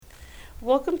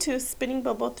Welcome to Spinning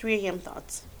Bubble 3 a.m.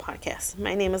 Thoughts podcast.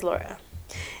 My name is Laura.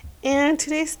 And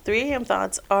today's 3 a.m.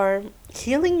 thoughts are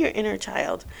healing your inner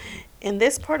child. And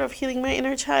this part of healing my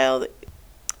inner child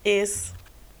is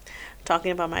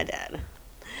talking about my dad.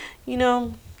 You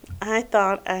know, I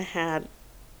thought I had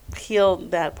healed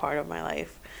that part of my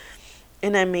life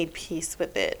and I made peace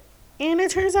with it. And it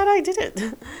turns out I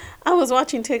didn't. I was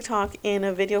watching TikTok and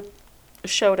a video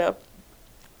showed up,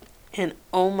 and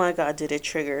oh my god, did it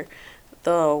trigger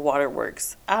the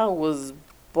waterworks. I was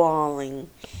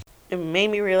bawling. It made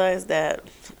me realize that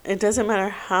it doesn't matter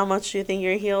how much you think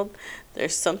you're healed,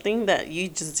 there's something that you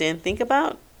just didn't think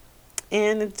about,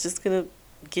 and it's just gonna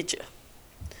get you.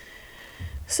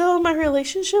 So, my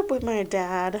relationship with my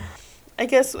dad, I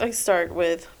guess I start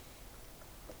with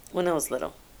when I was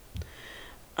little.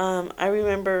 I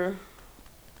remember,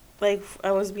 like,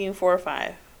 I was being 4 or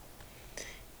 5,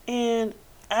 and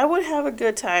I would have a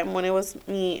good time when it was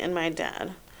me and my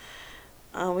dad.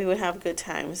 We would have good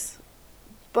times.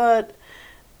 But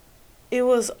it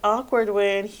was awkward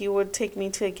when he would take me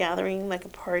to a gathering, like a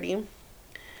party,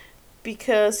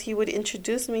 because he would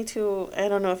introduce me to, I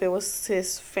don't know if it was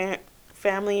his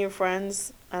family or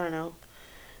friends. I don't know.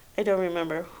 I don't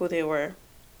remember who they were.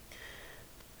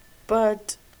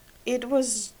 But it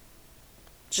was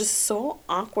just so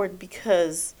awkward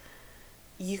because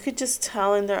you could just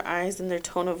tell in their eyes and their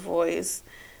tone of voice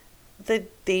that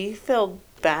they felt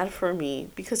bad for me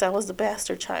because I was the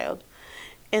bastard child.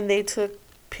 And they took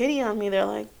pity on me. They're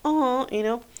like, oh,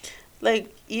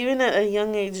 like even at a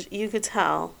young age, you could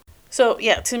tell. So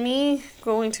yeah, to me,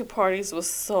 going to parties was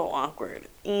so awkward,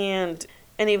 and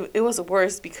it was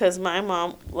worse because my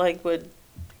mom would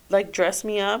dress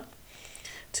me up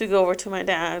to go over to my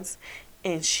dad's,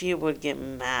 and she would get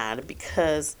mad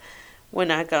because when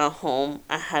I got home,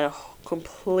 I had a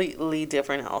completely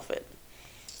different outfit.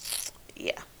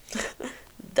 Yeah,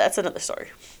 that's another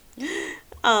story.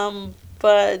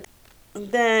 But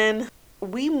then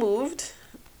we moved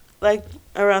like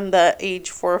around the age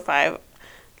 4 or 5.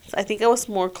 I think I was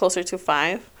more closer to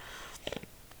 5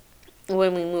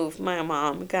 when we moved. My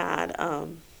mom got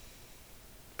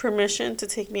permission to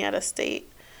take me out of state,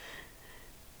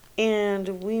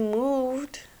 and we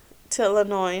moved to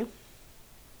Illinois.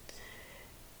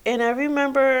 And I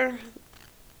remember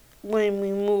when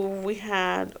we moved, we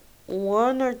had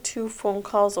 1 or 2 phone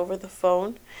calls over the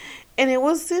phone, and it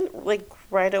wasn't like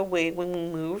right away when we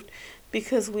moved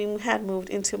because we had moved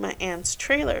into my aunt's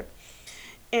trailer.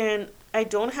 And I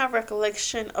don't have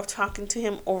recollection of talking to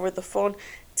him over the phone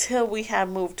till we had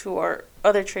moved to our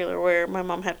other trailer where my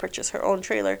mom had purchased her own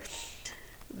trailer.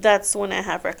 That's when I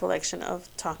have recollection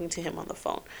of talking to him on the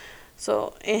phone.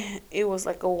 So it was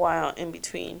like a while in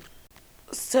between.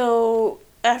 So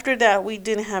after that, we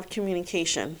didn't have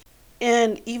communication.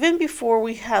 And even before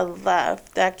we had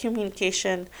left, that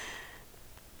communication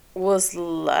was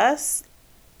less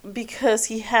because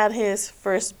he had his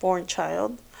firstborn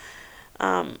child.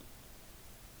 Um,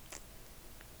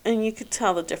 and you could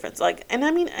tell the difference. And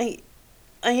I mean, I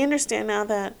understand now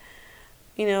that,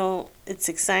 it's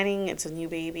exciting, it's a new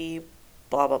baby,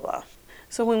 blah, blah, blah.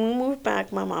 So when we moved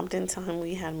back, my mom didn't tell him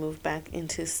we had moved back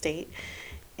into state.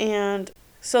 And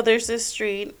so there's this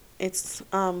street. It's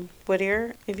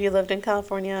Whittier. If you lived in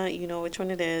California, you know which one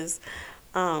it is.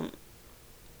 And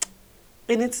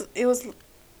it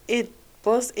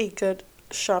was a good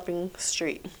shopping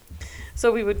street.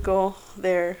 So we would go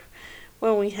there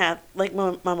when we had like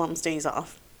my mom's days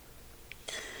off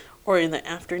or in the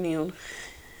afternoon.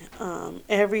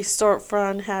 Every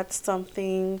storefront had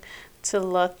something to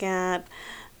look at.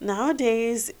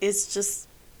 Nowadays, it's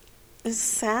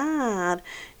sad.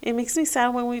 It makes me sad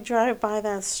when we drive by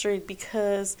that street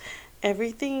because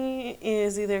everything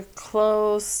is either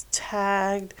closed,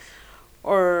 tagged,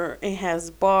 or it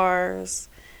has bars.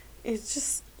 It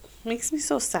just makes me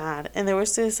so sad. And there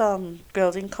was this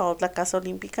building called La Casa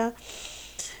Olímpica,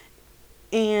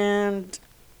 and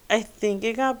I think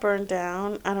it got burned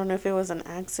down. I don't know if it was an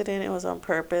accident, it was on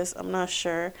purpose. I'm not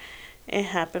sure. It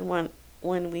happened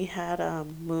when we had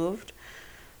moved.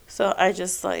 So I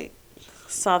just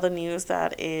saw the news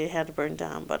that it had burned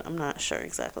down, but I'm not sure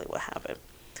exactly what happened.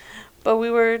 But we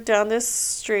were down this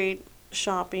street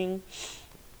shopping,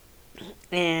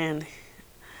 and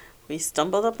we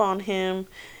stumbled upon him,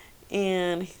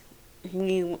 and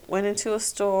we went into a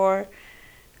store,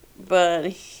 but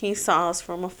he saw us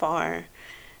from afar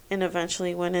and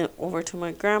eventually went over to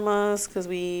my grandma's because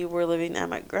we were living at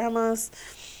my grandma's,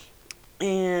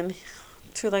 and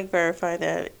to verify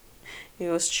that it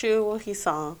was true what he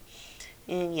saw.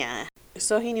 And yeah,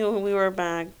 so he knew we were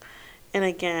back. And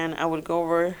again, I would go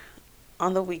over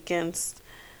on the weekends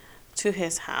to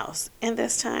his house. And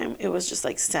this time it was just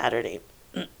like Saturday.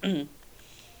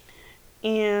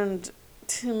 And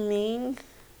to me,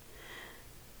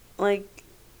 like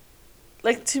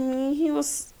to me he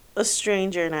was a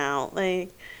stranger now.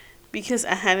 Like, because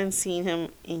I hadn't seen him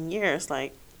in years,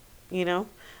 like, you know.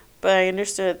 But I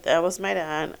understood that was my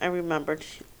dad. I remembered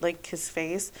like his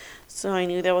face, so I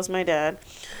knew that was my dad.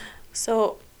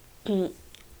 So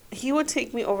he would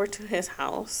take me over to his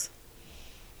house,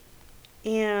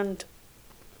 and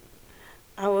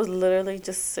I would literally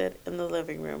just sit in the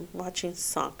living room watching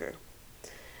soccer.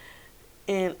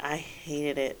 And I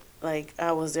hated it. Like,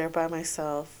 I was there by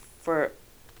myself for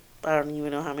I don't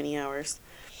even know how many hours.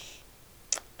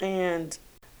 And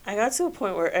I got to a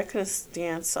point where I couldn't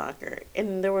stand soccer.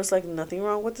 And there was like nothing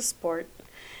wrong with the sport.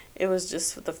 It was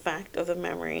just the fact of the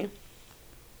memory.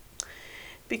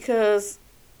 Because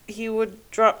he would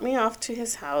drop me off to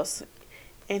his house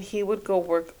and he would go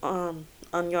work on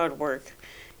yard work.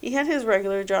 He had his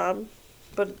regular job,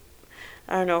 but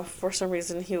I don't know, for some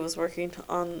reason he was working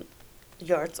on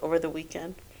yards over the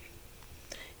weekend.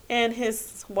 And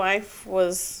his wife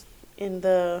was in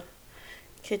the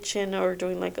kitchen or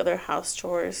doing like other house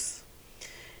chores.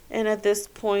 And at this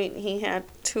point, he had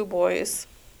two boys.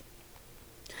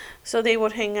 So they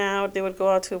would hang out, they would go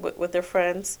out with their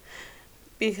friends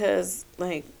because,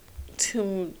 like,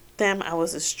 to them, I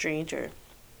was a stranger.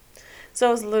 So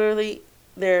I was literally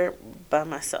there by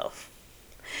myself.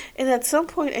 And at some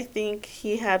point, I think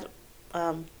he had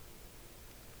um,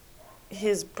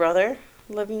 his brother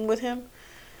living with him.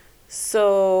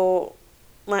 So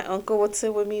my uncle would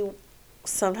sit with me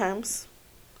sometimes,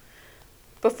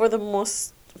 but for the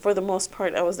most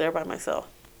part, I was there by myself.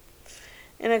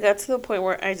 And I got to the point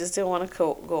where I just didn't want to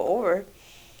go over.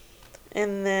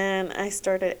 And then I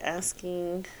asked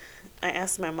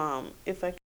my mom if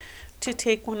I could to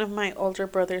take one of my older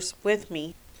brothers with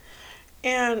me.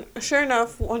 And sure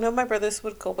enough, one of my brothers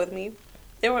would go with me.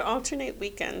 They would alternate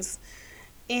weekends.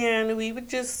 And we would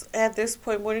just, at this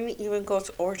point, wouldn't even go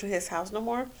over to his house no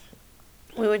more.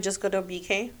 We would just go to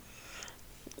BK,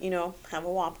 have a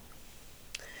wop.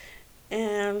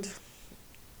 And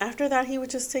after that, he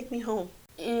would just take me home.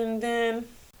 And then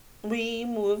we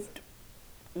moved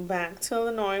back to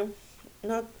Illinois.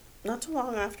 Not not too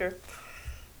long after.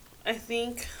 I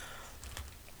think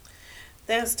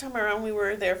this time around we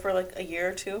were there for like a year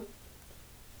or two,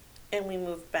 and we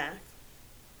moved back.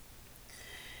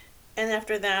 And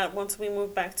after that, once we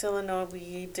moved back to Illinois,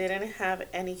 we didn't have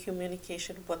any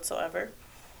communication whatsoever.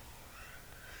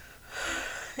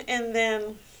 And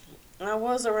then I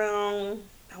was around,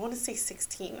 I want to say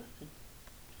 16,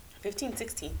 15,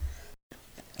 16.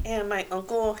 And my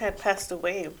uncle had passed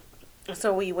away.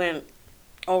 So we went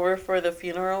over for the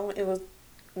funeral. It was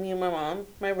me and my mom.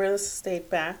 My brothers stayed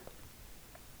back.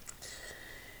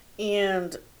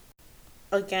 And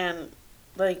again,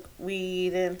 like, we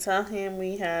didn't tell him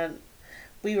we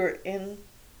were in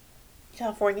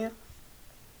California.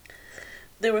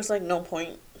 There was like no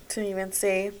point to even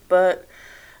say, but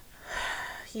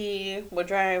he would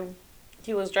drive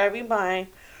he was driving by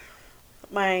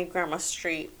my grandma's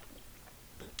street,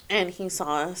 and he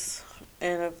saw us,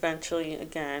 and eventually,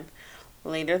 again,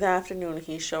 later that afternoon,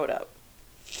 he showed up.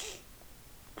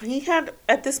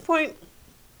 At this point,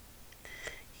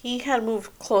 he had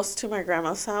moved close to my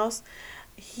grandma's house.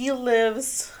 He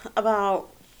lives about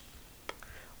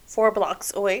 4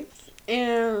 blocks away.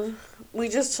 And we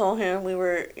just told him we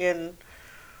were in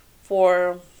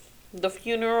for the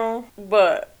funeral.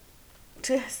 But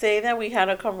to say that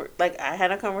I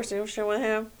had a conversation with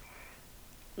him,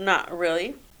 not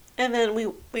really. And then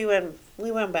we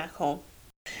went back home.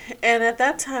 And at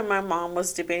that time, my mom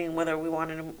was debating whether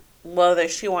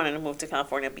she wanted to move to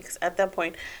California, because at that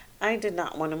point, I did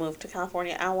not want to move to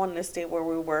California. I wanted to stay where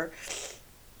we were.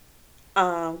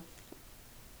 Um,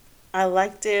 I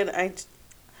liked it. I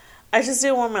just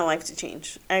didn't want my life to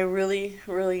change. I really,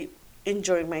 really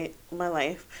enjoyed my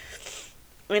life,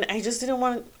 and I just didn't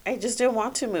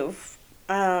want to move.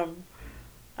 I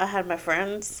had my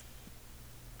friends,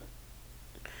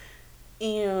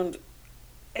 and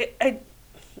I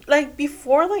like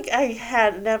before, like, I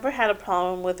had never had a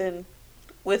problem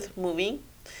with moving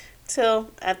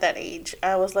till at that age.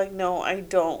 I was like, no, I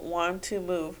don't want to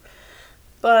move.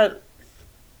 But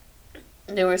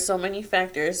there were so many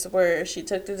factors where she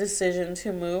took the decision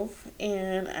to move,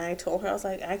 and I told her, I was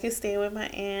like, I could stay with my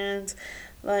aunt,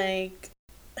 like,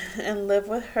 and live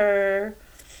with her.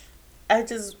 I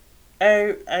just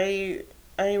I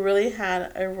really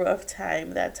had a rough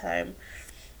time that time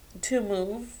to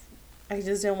move. I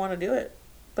just didn't want to do it.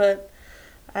 But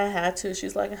I had to.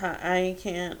 She's like, I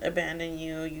can't abandon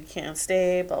you. You can't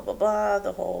stay, blah, blah, blah.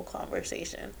 The whole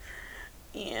conversation.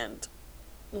 And,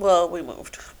 well, we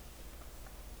moved.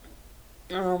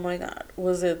 Oh my God.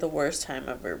 Was it the worst time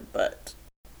ever? But,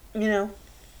 you know,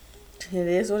 it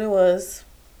is what it was.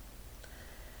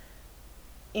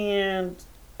 And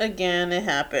again, it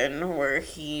happened where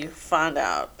he found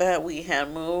out that we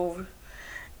had moved.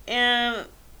 And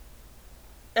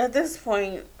at this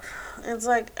point, it's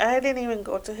like I didn't even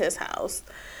go to his house.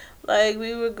 Like,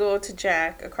 we would go to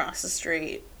Jack across the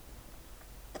street.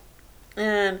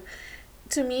 And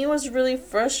to me, it was really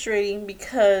frustrating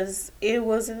because it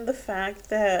wasn't the fact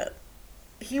that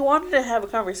he wanted to have a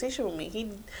conversation with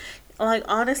me. Like,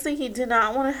 honestly, he did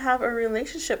not want to have a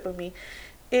relationship with me.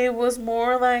 It was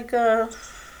more like I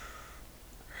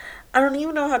don't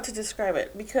even know how to describe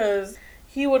it because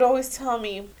he would always tell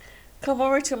me, come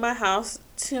over to my house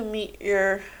to meet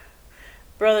your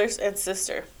brothers and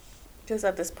sister. Because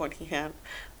at this point he had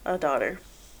a daughter.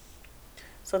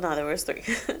 So now there was three.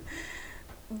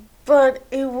 But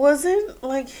it wasn't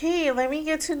like, hey, let me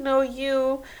get to know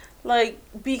you. Like,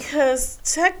 because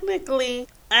technically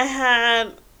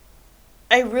I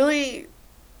really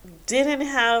didn't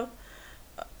have,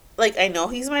 like, I know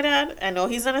he's my dad. I know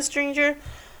he's not a stranger.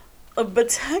 But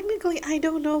technically, I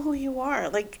don't know who you are.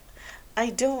 Like, I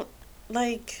don't,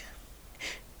 like,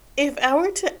 if I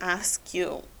were to ask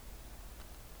you,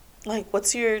 like,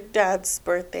 what's your dad's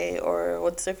birthday or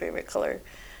what's their favorite color?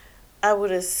 I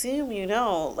would assume you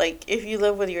know, like, if you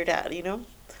live with your dad, you know?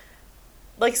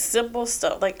 Like, simple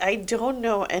stuff. Like, I don't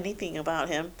know anything about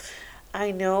him.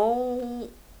 I know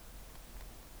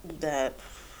that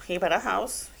he bought a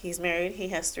house, he's married, he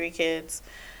has 3 kids,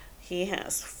 he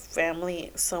has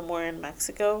family somewhere in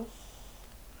Mexico.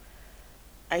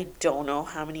 I don't know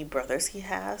how many brothers he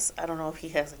has. I don't know if he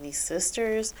has any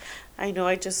sisters. I know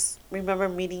I just remember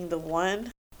meeting the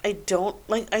one. I don't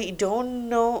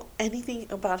know anything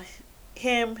about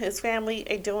him, his family.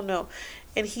 I don't know.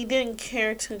 And he didn't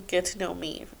care to get to know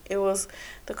me. It was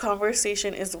the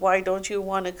conversation is why don't you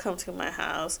want to come to my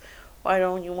house? Why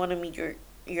don't you want to meet your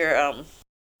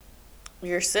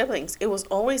siblings? It was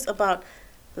always about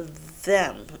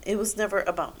them. It was never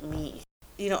about me.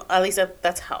 You know, at least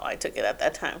that's how I took it at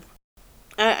that time.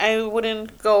 I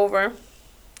wouldn't go over,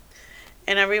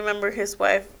 and I remember his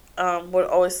wife would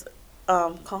always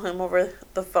call him over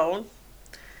the phone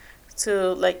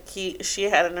to like she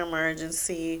had an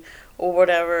emergency or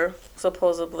whatever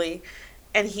supposedly,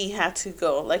 and he had to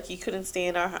go. Like he couldn't stay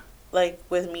in our like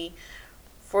with me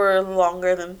for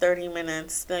longer than 30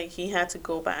 minutes. Like he had to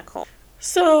go back home.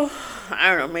 So I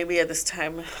don't know. Maybe at this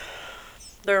time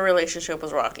their relationship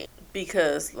was rocky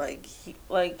because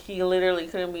he literally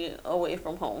couldn't be away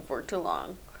from home for too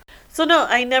long. So no,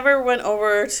 I never went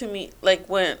over to meet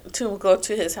went to go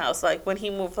to his house like when he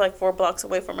moved like 4 blocks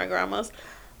away from my grandma's.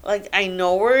 Like I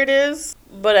know where it is,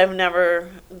 but I've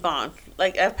never gone.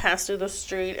 Like I've passed through the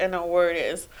street and know where it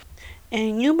is.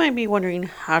 And you might be wondering,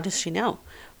 how does she know?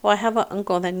 Well, I have an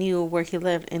uncle that knew where he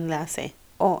lived in Lasse.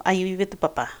 Oh, ahí vive tu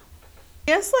papá. I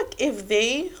guess like if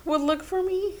they would look for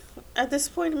me at this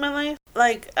point in my life,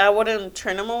 like I wouldn't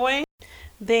turn them away.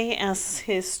 They as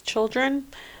his children,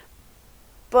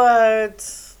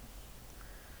 but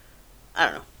I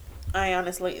don't know. I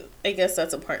guess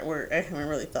that's a part where I haven't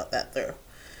really thought that through.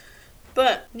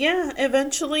 But yeah,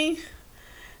 eventually,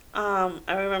 I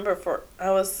remember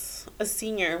I was a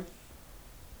senior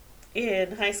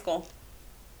in high school,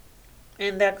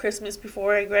 and that Christmas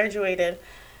before I graduated,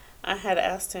 I had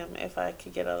asked him if I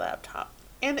could get a laptop,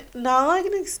 and not like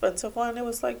an expensive one. It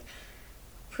was like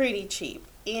pretty cheap,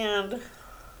 and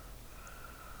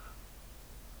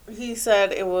he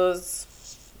said it was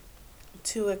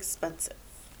too expensive.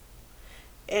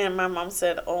 And my mom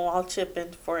said, "Oh, I'll chip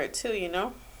in for it too, you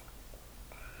know."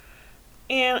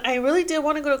 And I really did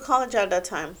want to go to college at that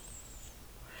time.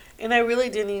 And I really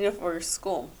did need it for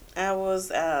school. I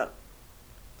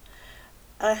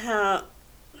had, I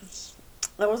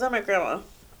was at my grandma.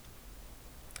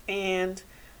 And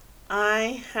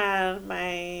I had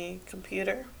my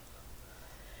computer.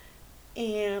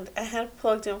 And I had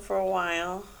plugged in for a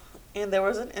while. And there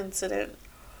was an incident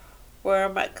where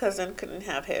my cousin couldn't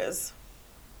have his.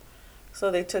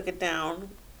 So they took it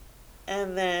down.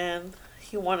 And then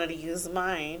he wanted to use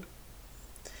mine.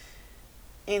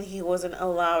 And he wasn't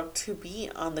allowed to be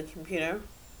on the computer.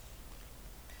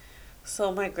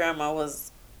 So my grandma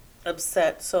was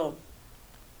upset. So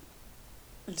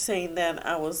saying that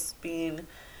I was being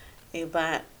a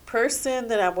bad person,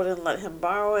 that I wouldn't let him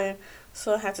borrow it.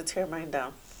 So I had to tear mine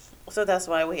down. So that's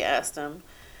why we asked him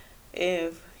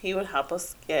if he would help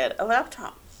us get a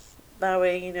laptop. That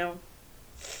way, you know,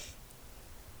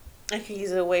 I can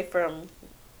use it away from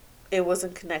it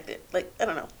wasn't connected. Like, I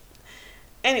don't know.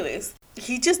 Anyways,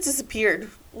 he just disappeared.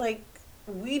 Like,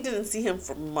 we didn't see him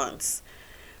for months.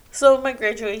 So my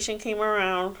graduation came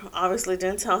around. Obviously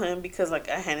didn't tell him because like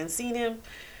I hadn't seen him.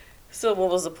 So what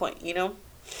was the point, you know?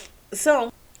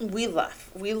 So we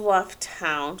left. We left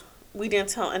town. We didn't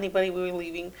tell anybody we were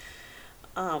leaving.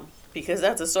 Because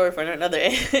that's a story for another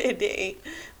day.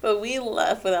 But we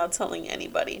left without telling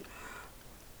anybody.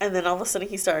 And then all of a sudden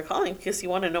he started calling because he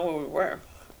wanted to know where we were.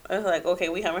 I was like, okay,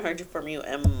 we haven't heard from you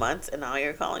in months and now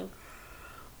you're calling.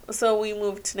 So we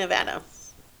moved to Nevada.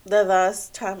 The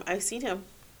last time I seen him.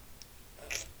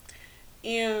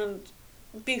 And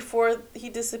before he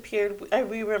disappeared, I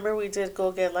remember we did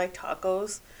go get like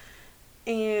tacos.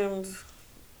 And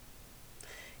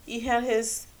he had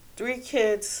his 3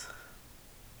 kids,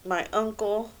 my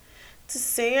uncle. To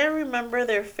say I remember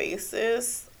their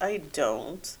faces, I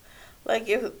don't. Like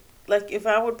if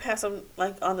I would pass them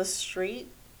like on the street,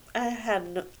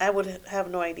 I would have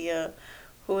no idea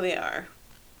who they are.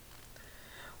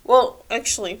 Well,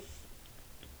 actually,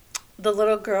 the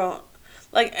little girl,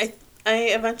 like I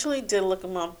eventually did look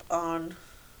him up on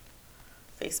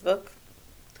Facebook.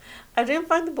 I didn't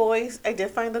find the boys. I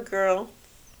did find the girl,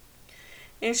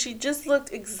 and she just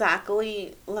looked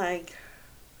exactly like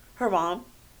her mom.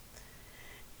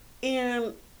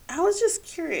 And I was just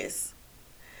curious.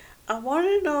 I want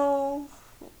to know.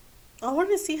 I want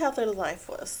to see how their life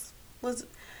was. Was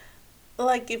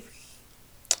like if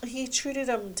he treated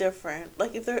them different.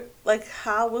 Like if they're like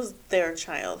how was their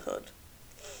childhood?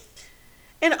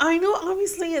 And I know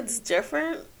obviously it's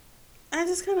different. I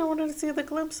just kind of wanted to see the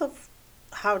glimpse of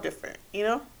how different, you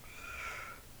know?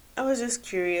 I was just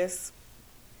curious.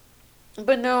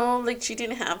 But no, like she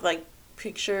didn't have like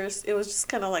pictures. It was just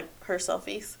kind of like her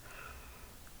selfies.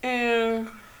 And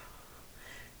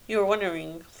you were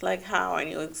wondering like how I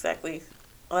knew exactly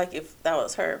like if that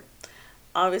was her.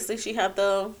 Obviously she had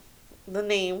the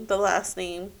name, the last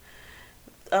name.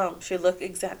 She looked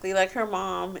exactly like her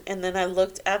mom, and then I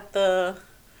looked at the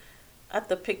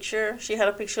picture. She had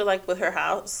a picture like with her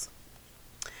house,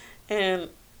 and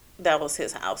that was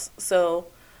his house. So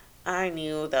I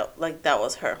knew that like that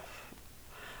was her.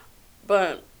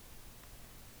 But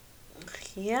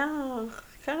yeah,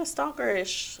 kind of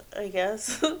stalkerish, I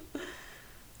guess.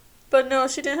 But no,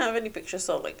 she didn't have any pictures,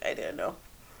 so like I didn't know.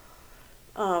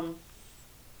 Um,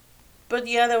 but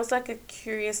yeah, that was like a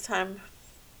curious time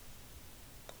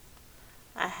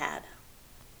I had.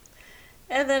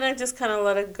 And then I just kind of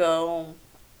let it go.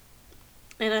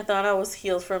 And I thought I was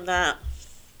healed from that.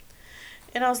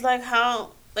 And I was like,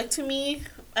 how, like to me,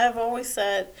 I've always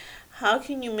said, how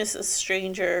can you miss a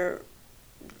stranger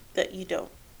that you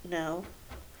don't know?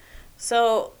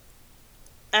 So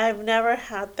I've never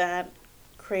had that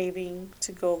craving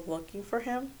to go looking for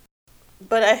him.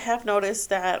 But I have noticed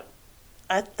that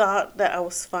I thought that I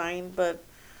was fine, but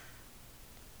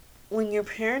when your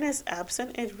parent is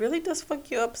absent, it really does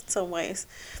fuck you up in some ways.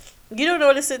 You don't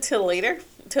notice it till later,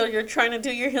 till you're trying to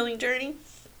do your healing journey.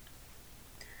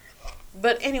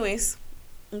 But anyways,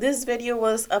 this video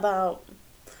was about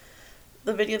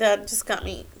the video that just got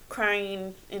me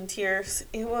crying in tears.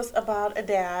 It was about a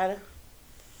dad,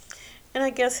 and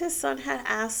I guess his son had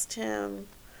asked him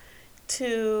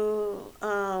to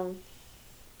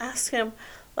ask him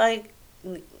like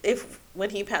if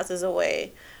when he passes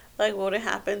away, like what would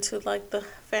happen to like the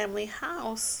family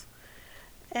house.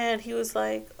 And he was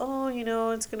like, oh, you know,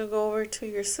 it's gonna go over to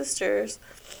your sisters.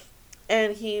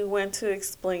 And he went to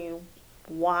explain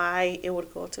why it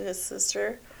would go to his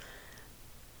sister.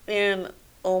 And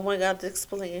oh my god, the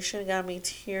explanation got me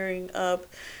tearing up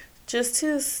just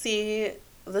to see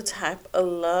the type of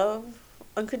love,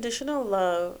 unconditional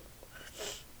love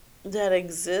that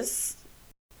exists.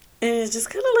 And it just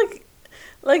kind of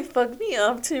like fucked me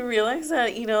up to realize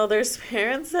that, you know, there's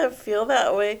parents that feel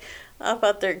that way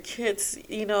about their kids,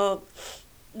 you know,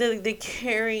 they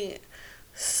carry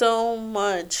so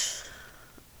much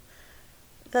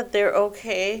that they're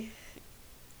okay.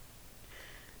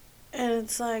 And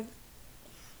it's like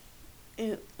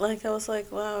like I was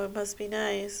like, wow, it must be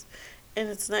nice. And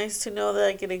it's nice to know that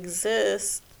I can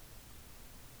exist.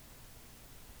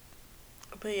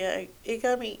 But yeah, it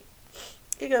got me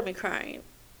crying.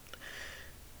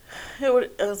 I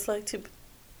was like to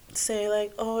say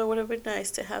like, oh, it would have been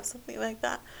nice to have something like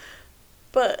that.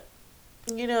 But,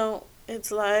 you know,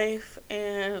 it's life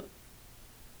and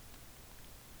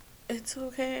it's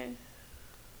okay.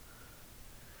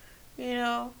 You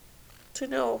know, to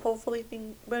know hopefully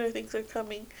better things are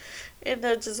coming, and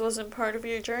that just wasn't part of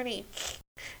your journey.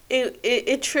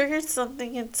 It triggered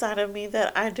something inside of me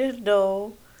that I didn't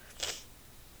know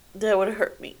that would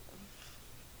hurt me.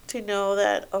 to know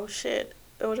that, oh shit,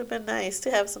 it would have been nice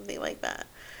to have something like that,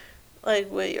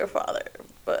 like with your father.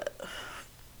 But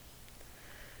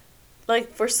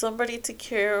like for somebody to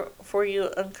care for you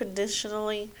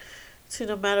unconditionally, to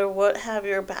no matter what have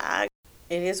your back,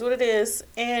 it is what it is.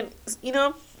 And you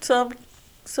know, some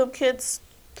kids,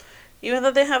 even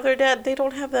though they have their dad, they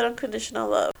don't have that unconditional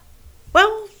love.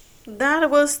 Well, that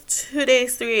was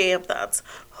today's 3 a.m. thoughts.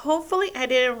 Hopefully I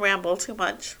didn't ramble too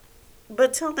much.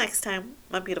 But till next time,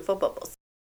 my beautiful bubbles.